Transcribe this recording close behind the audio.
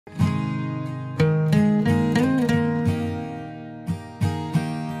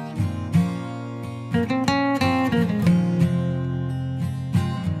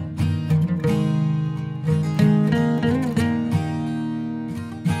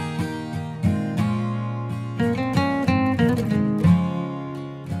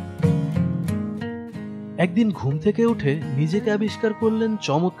একদিন ঘুম থেকে উঠে নিজেকে আবিষ্কার করলেন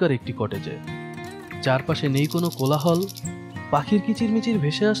চমৎকার একটি কটেজে। চারপাশে নেই কোনো কোলাহল, পাখির কিচিরমিচির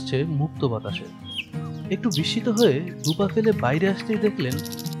ভেসে আসছে মুক্ত বাতাসে। একটু বিস্মিত হয়ে দুপা ফেলে বাইরে আসতেই দেখলেন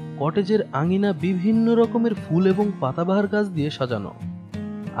কটেজের আঙিনা বিভিন্ন রকমের ফুল এবং পাতাবাহার গাছ দিয়ে সাজানো,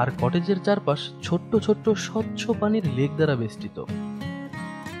 আর কটেজের চারপাশ ছোট্ট ছোট্ট স্বচ্ছ পানির লেক দ্বারা বেষ্টিত।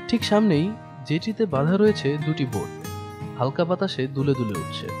 ঠিক সামনেই যেটিতে বাঁধা রয়েছে দুটি বোট, হালকা বাতাসে দুলে দুলে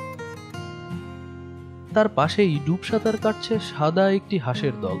উঠছে। তার পাশেই ডুব সাঁতার কাটছে সাদা একটি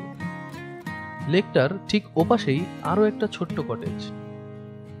হাঁসের দল। লেকটার ঠিক ওপাশেই আরো একটা ছোট্ট কটেজ।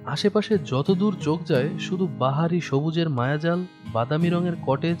 আশেপাশে যতদূর চোখ যায় শুধু বাহারি সবুজের মায়াজাল, বাদামি রঙের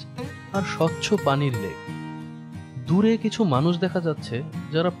কটেজ আর স্বচ্ছ পানির লেক। দূরে কিছু মানুষ দেখা যাচ্ছে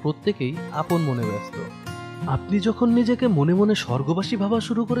যারা প্রত্যেকেই আপন মনে ব্যস্ত। আপনি যখন নিজেকে মনে মনে স্বর্গবাসী ভাবা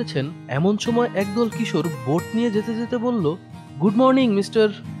শুরু করেছেন, এমন সময় একদল কিশোর বোট নিয়ে যেতে যেতে বলল, গুড মর্নিং মিস্টার।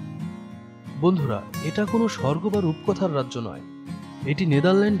 বন্ধুরা, এটা কোনো স্বর্গ বা রূপকথার রাজ্য নয়, এটি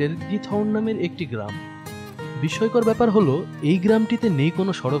নেদারল্যান্ডের গিথর্ন নামের একটি গ্রাম। বিস্ময়কর ব্যাপার হলো এই গ্রামটিতে নেই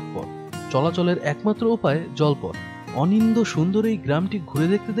কোনো সড়ক পথ, চলাচলের একমাত্র উপায় জলপথ। অনিন্দ সুন্দর এই গ্রামটি ঘুরে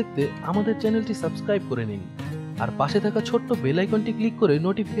দেখতে দেখতে আমাদের চ্যানেলটি সাবস্ক্রাইব করে নিন, আর পাশে থাকা ছোট্ট বেল আইকনটি ক্লিক করে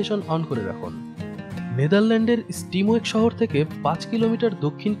নোটিফিকেশন অন করে রাখুন। নেদারল্যান্ডের স্টিমওয়েক শহর থেকে 5 কিলোমিটার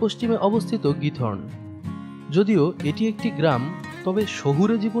দক্ষিণ পশ্চিমে অবস্থিত গিথর্ন। যদিও এটি একটি গ্রাম, তবে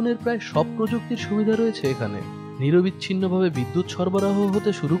শহুরে জীবনের প্রায় সব প্রযুক্তির সুবিধা রয়েছে এখানে। নিরবিচ্ছিন্নভাবে বিদ্যুৎ সরবরাহ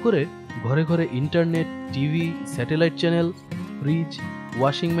হতে শুরু করে ঘরে ঘরে internet, TV, satellite channel, fridge,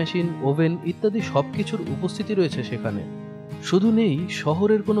 washing machine, oven ইত্যাদি সবকিছুর উপস্থিতি রয়েছে সেখানে। শুধু নেই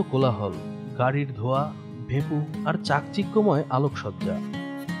শহরের কোনো কোলাহল, গাড়ির ধোঁয়া, ভেপু আর চাকচিক্যময় আলোকসজ্জা।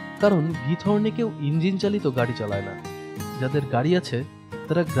 কারণ গিথর্নে কেউ ইঞ্জিন চালিত গাড়ি চালায় না। যাদের গাড়ি আছে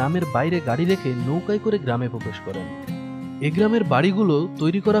তারা গ্রামের বাইরে গাড়ি রেখে নৌকায় করে গ্রামে প্রবেশ করেন। এ গ্রামের বাড়িগুলো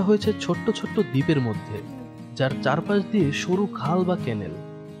তৈরি করা হয়েছে ছোট্ট ছোট্ট দ্বীপের মধ্যে, যার চারপাশ দিয়ে সরু খাল বা ক্যানেল।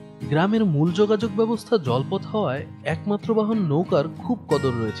 গ্রামের মূল যোগাযোগ ব্যবস্থা জলপথ হওয়ায় একমাত্র বাহন নৌকার খুব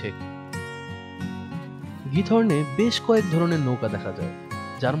কদর রয়েছে। গিথর্নে বেশ কয়েক ধরনের নৌকা দেখা যায়,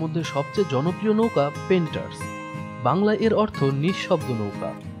 যার মধ্যে সবচেয়ে জনপ্রিয় নৌকা পেন্টার্স। বাংলায় এর অর্থ নিঃশব্দ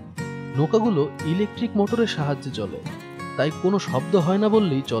নৌকা। নৌকাগুলো ইলেকট্রিক মোটরের সাহায্যে চলে, তাই কোনো শব্দ হয় না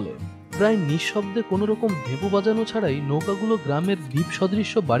বললেই চলে। প্রায় নিঃশব্দে কোনো রকম ভেপু বাজানো ছাড়াই নৌকাগুলো গ্রামের দ্বীপ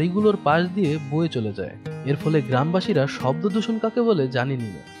সদৃশ্য বাড়িগুলোর পাশ দিয়ে বয়ে চলে যায়। এর ফলে গ্রামবাসীরা শব্দ দূষণ কাকে বলে জানেনি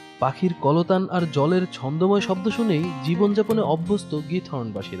না। পাখির কলতান আর জলের ছন্দময় শব্দ শুনেই জীবনযাপনে অভ্যস্ত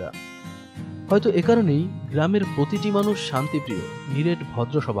গিথর্নবাসীরা। হয়তো এ কারণেই গ্রামের প্রতিটি মানুষ শান্তিপ্রিয়, নিরেট,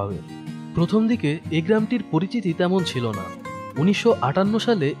 ভদ্র স্বভাবের। প্রথম দিকে এ গ্রামটির পরিচিতি তেমন ছিল না। 1958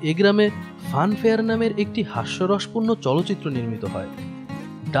 সালে এ গ্রামে ফানফেয়ার নামের একটি হাস্যরসপূর্ণ চলচ্চিত্র নির্মিত হয়।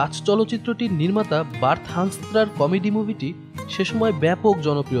 ডাচ চলচ্চিত্রটির নির্মাতা বার্থ হান্সত্রার কমেডি মুভিটি সে সময় ব্যাপক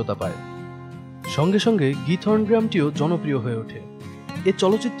জনপ্রিয়তা পায়। সঙ্গে সঙ্গে গিথর্ন গ্রামটিও জনপ্রিয় হয়ে ওঠে। এ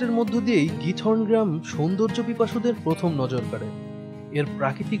চলচ্চিত্রের মধ্য দিয়েই গিথর্ন গ্রাম সৌন্দর্য পিপাসুদের প্রথম নজর কাড়ে। এর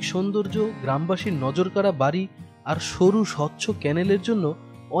প্রাকৃতিক সৌন্দর্য, গ্রামবাসীর নজর কাড়া বাড়ি আর সরু স্বচ্ছ ক্যানেলের জন্য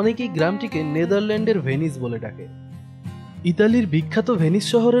অনেকেই গ্রামটিকে নেদারল্যান্ডের ভেনিস বলে ডাকে। ইতালির বিখ্যাত ভেনিস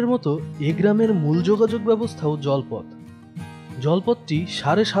শহরের মতো এ গ্রামের মূল যোগাযোগ ব্যবস্থাও জলপথ। জলপথটি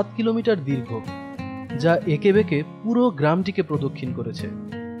 7.5 কিলোমিটার দীর্ঘ, যা এঁকে বেঁকে পুরো গ্রামটিকে প্রদক্ষিণ করেছে।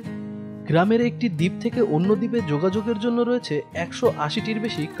 গ্রামের একটি দ্বীপ থেকে অন্য দ্বীপে যোগাযোগের জন্য রয়েছে 180টির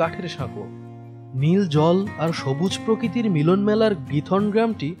বেশি কাঠের সাঁকো। নীল জল আর সবুজ প্রকৃতির মিলন মেলার গিথর্ন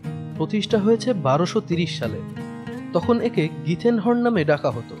গ্রামটি প্রতিষ্ঠা হয়েছে 1230 সালে। তখন একে গিথেনহর্ন নামে ডাকা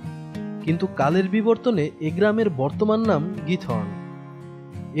হতো, কিন্তু কালের বিবর্তনে এ গ্রামের বর্তমান নাম গিথর্ন।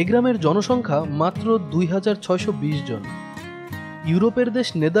 এ গ্রামের জনসংখ্যা মাত্র 2620 জন। ইউরোপের দেশ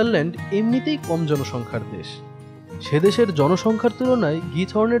নেদারল্যান্ড এমনিতেই কম জনসংখ্যার দেশ। সে দেশের জনসংখ্যার তুলনায়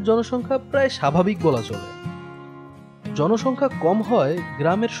গিথর্নের জনসংখ্যা প্রায় স্বাভাবিক বলা চলে। জনসংখ্যা কম হয়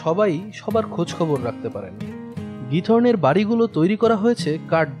গ্রামের সবাই সবার খোঁজ খবর রাখতে পারেন। গিথর্নের বাড়িগুলো তৈরি করা হয়েছে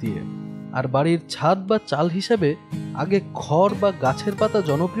কাঠ দিয়ে, আর বাড়ির ছাদ বা চাল হিসাবে আগে খড় বা গাছের পাতা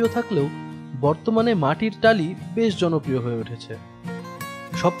জনপ্রিয় থাকলেও বর্তমানে মাটির টালি বেশ জনপ্রিয় হয়ে উঠেছে।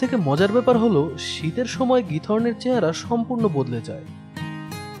 সবথেকে মজার ব্যাপার হলো শীতের সময় গিথর্নের চেহারা সম্পূর্ণ বদলে যায়।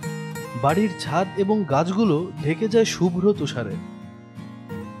 বাড়ির ছাদ এবং গাছগুলো ঢেকে যায় শুভ্র তুষারে,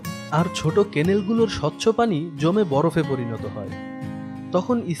 আর ছোট কেনেলগুলোর স্বচ্ছ পানি জমে বরফে পরিণত হয়।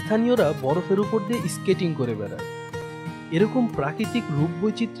 তখন স্থানীয়রা বরফের উপর দিয়ে স্কেটিং করে বেড়ায়। এরকম প্রাকৃতিক রূপ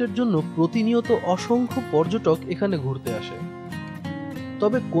বৈচিত্র্যের জন্য প্রতিনিয়ত অসংখ্য পর্যটক এখানে ঘুরতে আসে।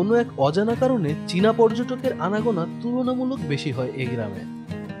 তবে কোনো এক অজানা কারণে চীনা পর্যটকের আনাগোনা তুলনামূলক বেশি হয় এই গ্রামে।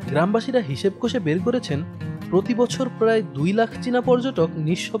 গ্রামবাসীরা হিসেব কষে বের করেছেন প্রতি বছর প্রায় 2 লাখ চীনা পর্যটক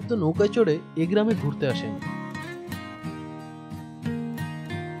নিঃশব্দ নৌকায় চড়ে এ গ্রামে ঘুরতে আসেন।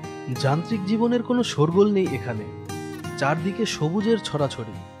 যান্ত্রিক জীবনের কোনো শোরগোল নেই এখানে। চারদিকে সবুজের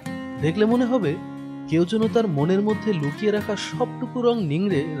ছড়াছড়ি। দেখলে মনে হবে কেউ যেন তার মনের মধ্যে লুকিয়ে রাখা সবটুকু রং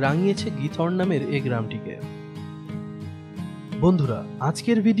নিংড়ে রাঙিয়েছে গিথর্ন নামের এই গ্রামটিকে। বন্ধুরা,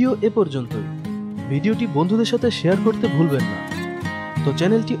 আজকের ভিডিও এ পর্যন্তই। ভিডিওটি বন্ধুদের সাথে শেয়ার করতে ভুলবেন না। তো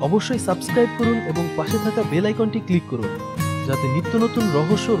চ্যানেলটি অবশ্যই সাবস্ক্রাইব করুন এবং পাশে থাকা বেল আইকনটি ক্লিক করুন, যাতে নিত্য নতুন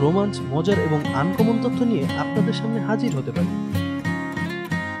রহস্য, রোমাঞ্চ, মজার এবং আনকমন তথ্য নিয়ে আপনাদের সামনে হাজির হতে পারি।